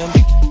and them.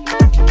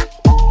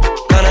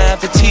 Gonna have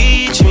to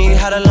teach me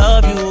how to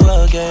love you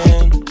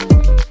again.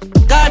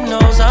 God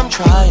knows I'm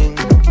trying.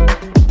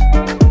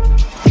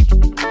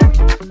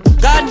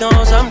 God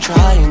knows I'm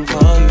trying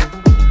for you.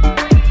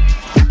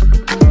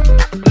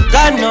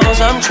 God knows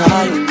I'm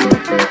trying.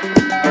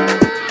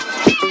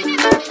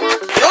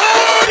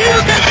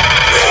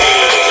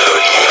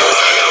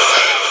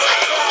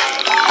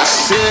 I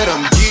said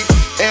I'm geek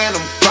and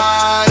I'm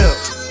fired up.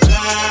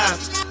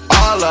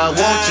 All I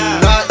want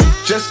tonight is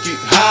just get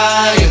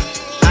higher.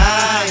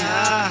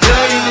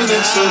 Girl, you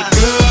look so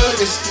good,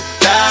 it's to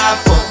die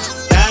for.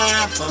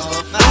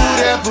 Ooh,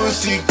 that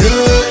pussy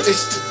good,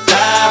 it's to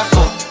die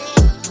for.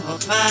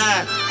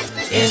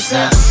 It's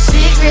a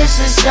secret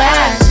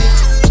society.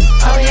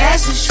 All we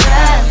ask is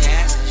try.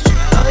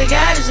 All we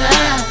got is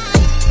love.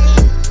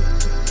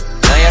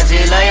 Loyalty,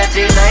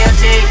 loyalty,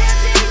 loyalty.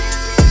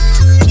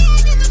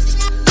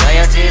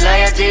 Loyalty,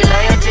 loyalty,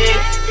 loyalty.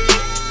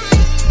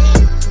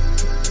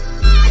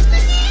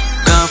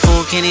 Kung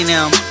Fu Kenny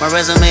them. My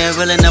resume is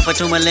real enough for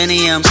 2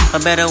 millenniums. A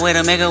better way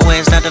to make a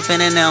way, start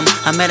defending them.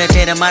 I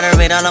meditate and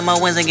moderate all of my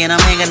wins again. I'm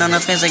hanging on the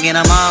fence again,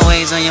 I'm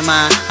always on your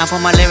mind. I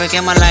put my lyric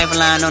and my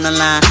lifeline on the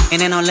line.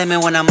 Ain't no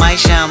limit when I might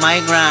shine,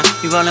 might grind.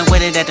 You rolling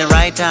with it at the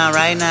right time,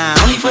 right now.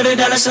 Only for the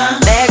dollar sign.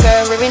 Bad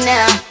girl, leave it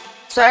now.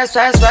 Swear,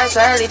 swear, swear,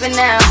 swear, leave it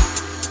now.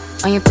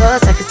 On your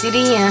pulse, I can see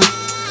the end.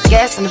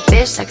 Gas on the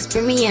bitch like it's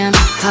premium.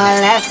 Hard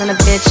ass on the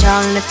bitch,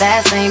 all in the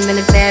fast lane. Been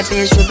a bad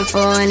bitch with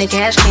before any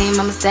cash came.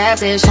 I'm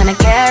established, 100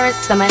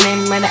 carats on my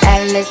name, run the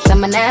atlas.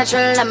 I'm a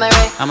natural, I'm a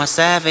ray. I'm a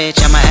savage,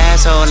 I'm an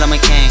asshole, I'm a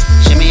king.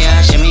 Shimmy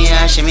ya, shimmy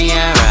ya, shimmy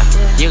ya,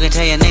 right. You can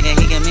tell your nigga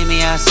he can meet me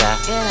outside.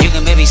 You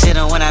can babysit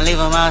him when I leave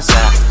him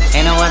outside.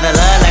 Ain't no other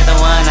love like the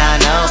one I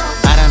know.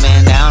 I done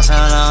been down so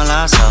long,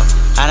 lost so.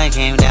 I done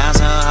came down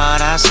so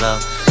hard, I slow.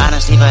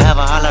 Honesty forever,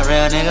 all a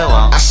real nigga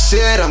want. I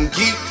said I'm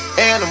geek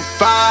and I'm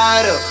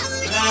fired up.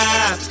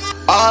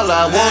 All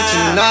I want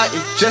tonight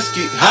is just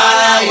get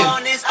higher. All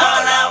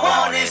I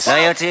want is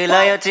loyalty,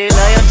 loyalty,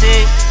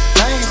 loyalty.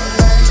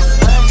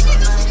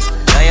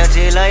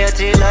 Loyalty,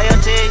 loyalty,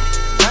 loyalty.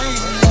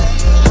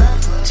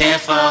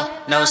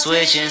 10-4, no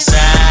switching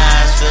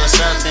sides. Feel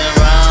something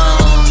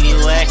wrong.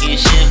 You acting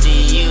shifty,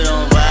 you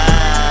don't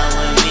vibe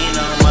with me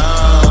no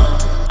more.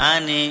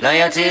 I need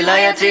loyalty,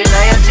 loyalty,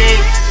 loyalty.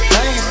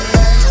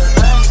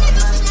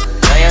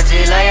 Loyalty,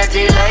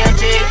 loyalty,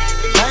 loyalty.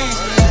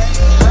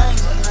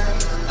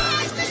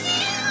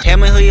 Tell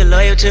me who you're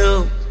loyal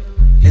to.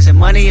 Is it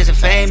money, is it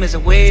fame, is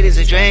it weed, is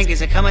it drink?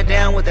 Is it coming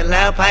down with the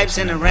loud pipes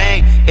in the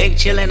rain? Big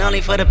chillin'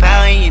 only for the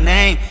power in your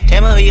name.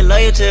 Tell me who you're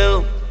loyal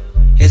to.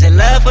 Is it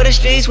love for the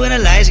streets when the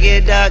lights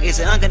get dark? Is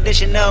it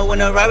unconditional when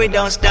the Rari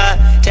don't stop?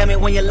 Tell me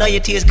when your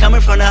loyalty is coming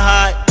from the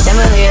heart. Tell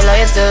me who you're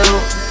loyal to.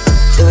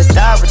 Do it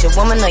start with your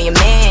woman or your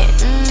man?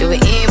 Do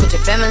it end with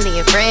your family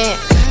and friends?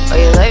 Or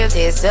your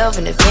loyalty itself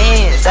in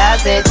defense? I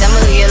said, tell me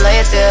who you're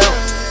loyal to.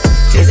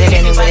 Is it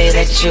anybody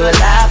that you would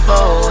lie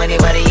for?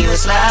 Anybody you would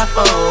slide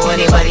for?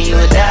 Anybody you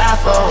would die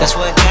for? That's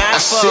what God for. I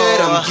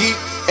said I'm geek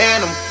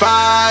and I'm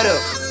fired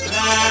up.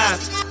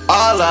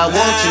 All I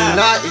want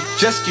tonight is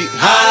just get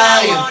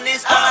higher. All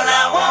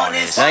I want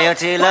is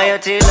loyalty,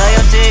 loyalty,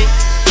 loyalty.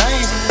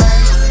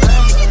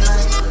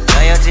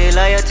 Loyalty,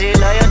 loyalty,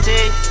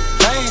 loyalty.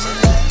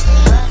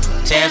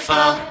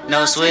 10-4,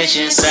 no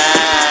switching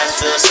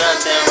sides. Feel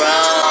something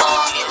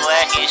wrong. You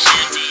acting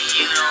shifty,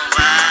 you don't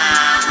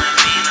vibe with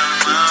me no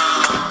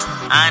more.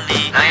 I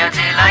need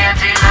loyalty,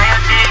 loyalty,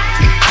 loyalty.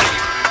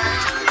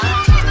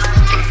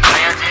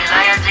 Loyalty,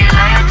 loyalty,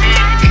 loyalty.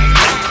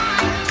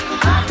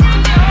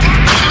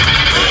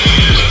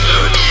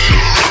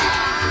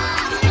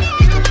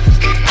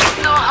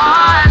 So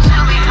hard to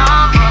be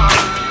humble.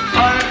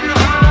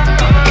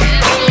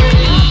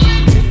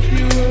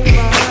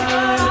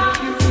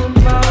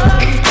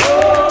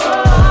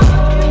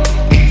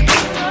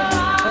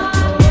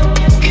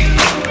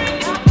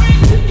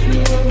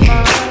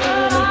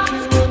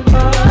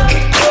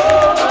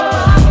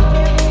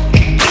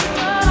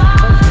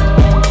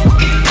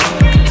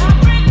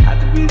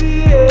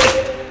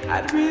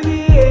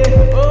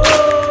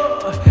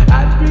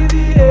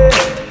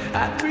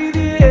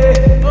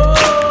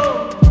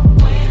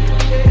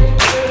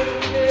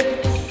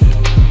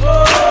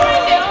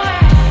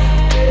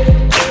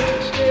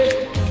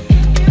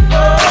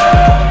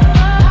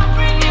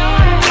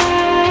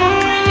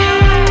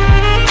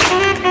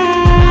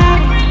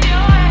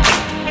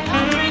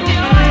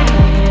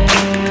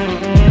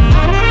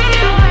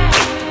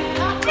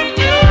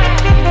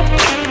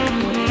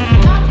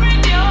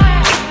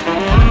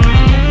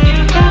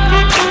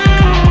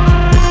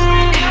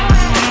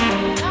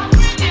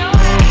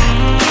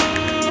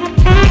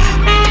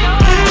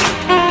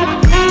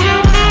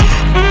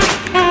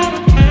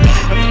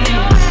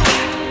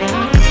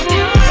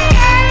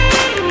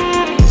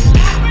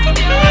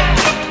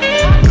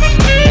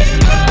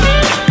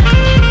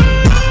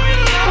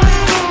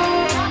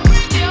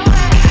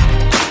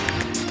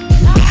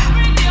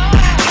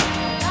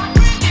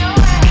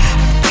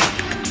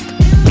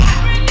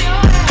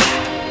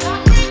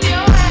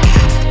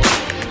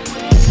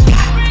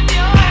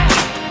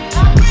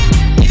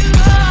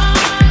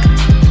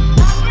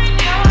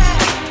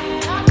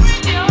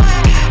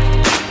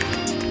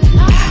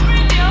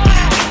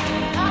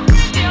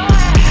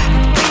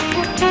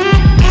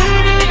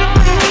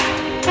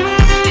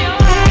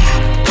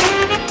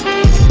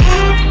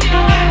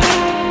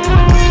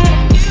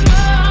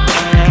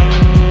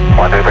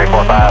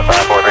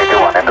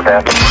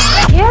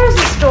 Here's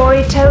a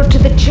story told to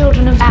the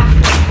children of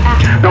Africa.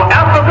 Now,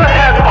 Africa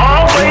has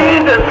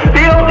always and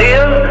still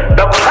is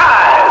the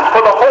prize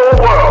for the whole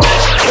world.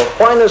 The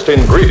finest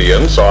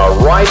ingredients are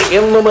right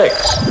in the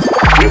mix.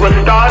 We will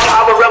start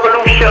our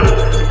revolution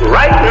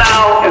right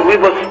now, and we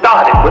will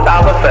start it with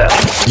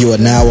ourselves. You are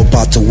now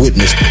about to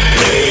witness.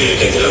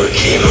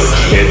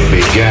 It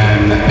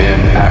began in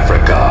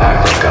Africa,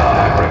 Africa,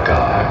 Africa,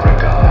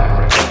 Africa,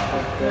 Africa.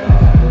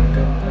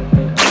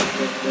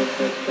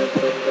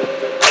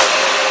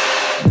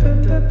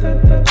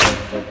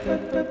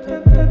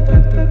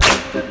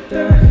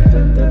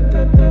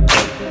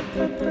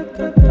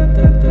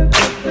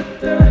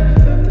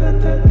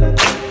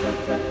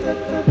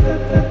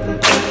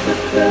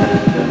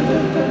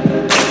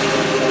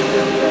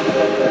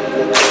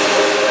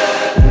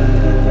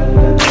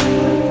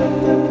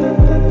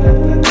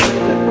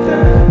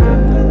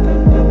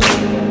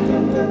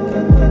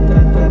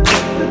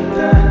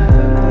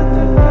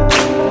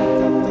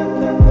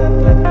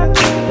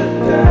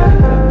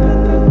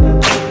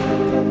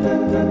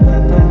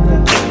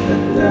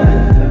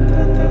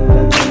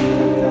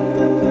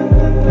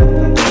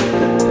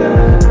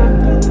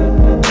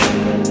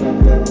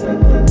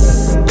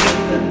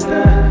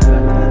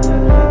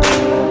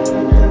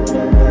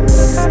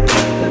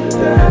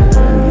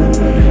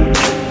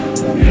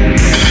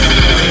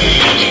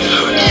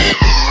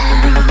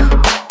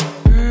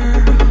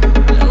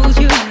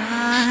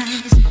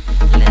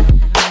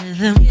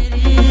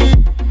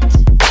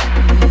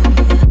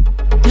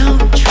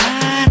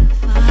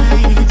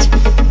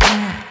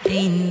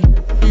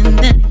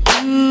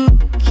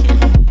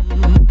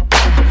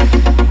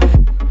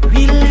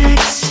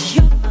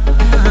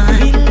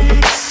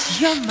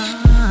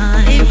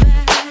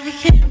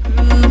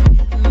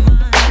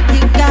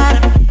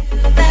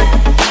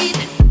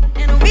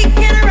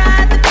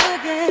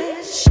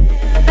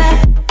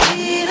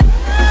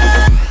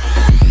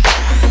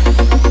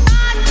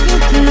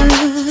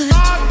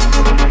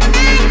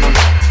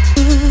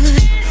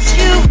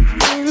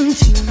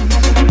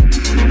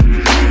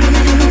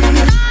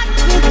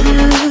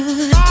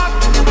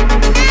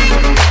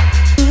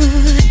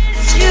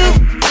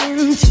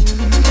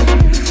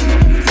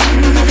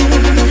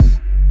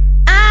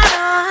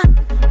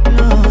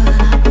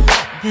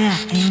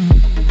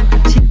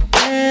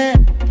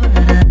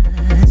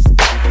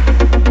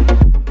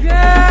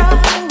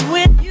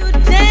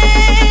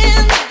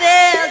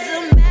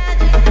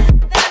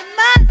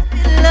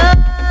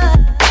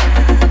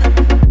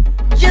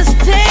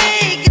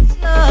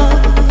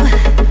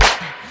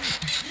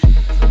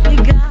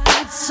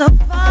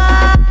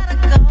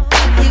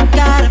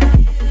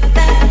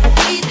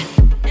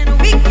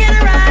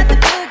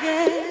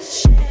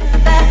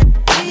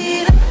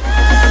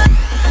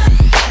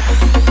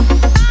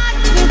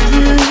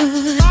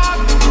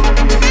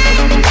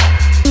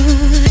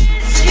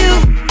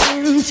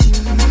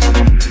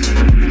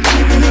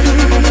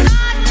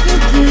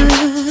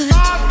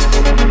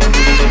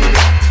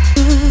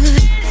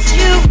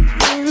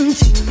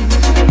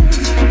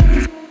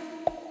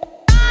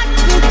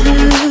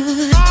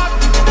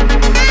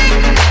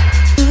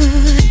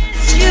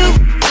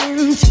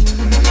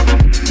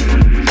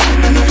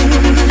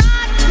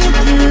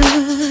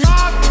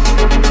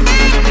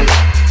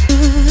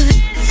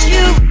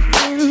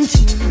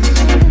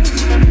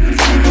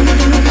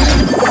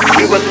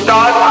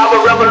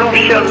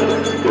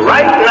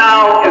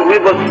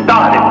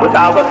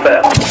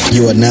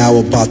 You are now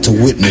about to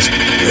witness.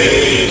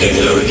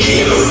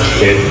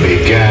 It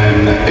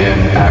began in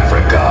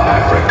Africa,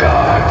 Africa,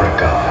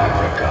 Africa.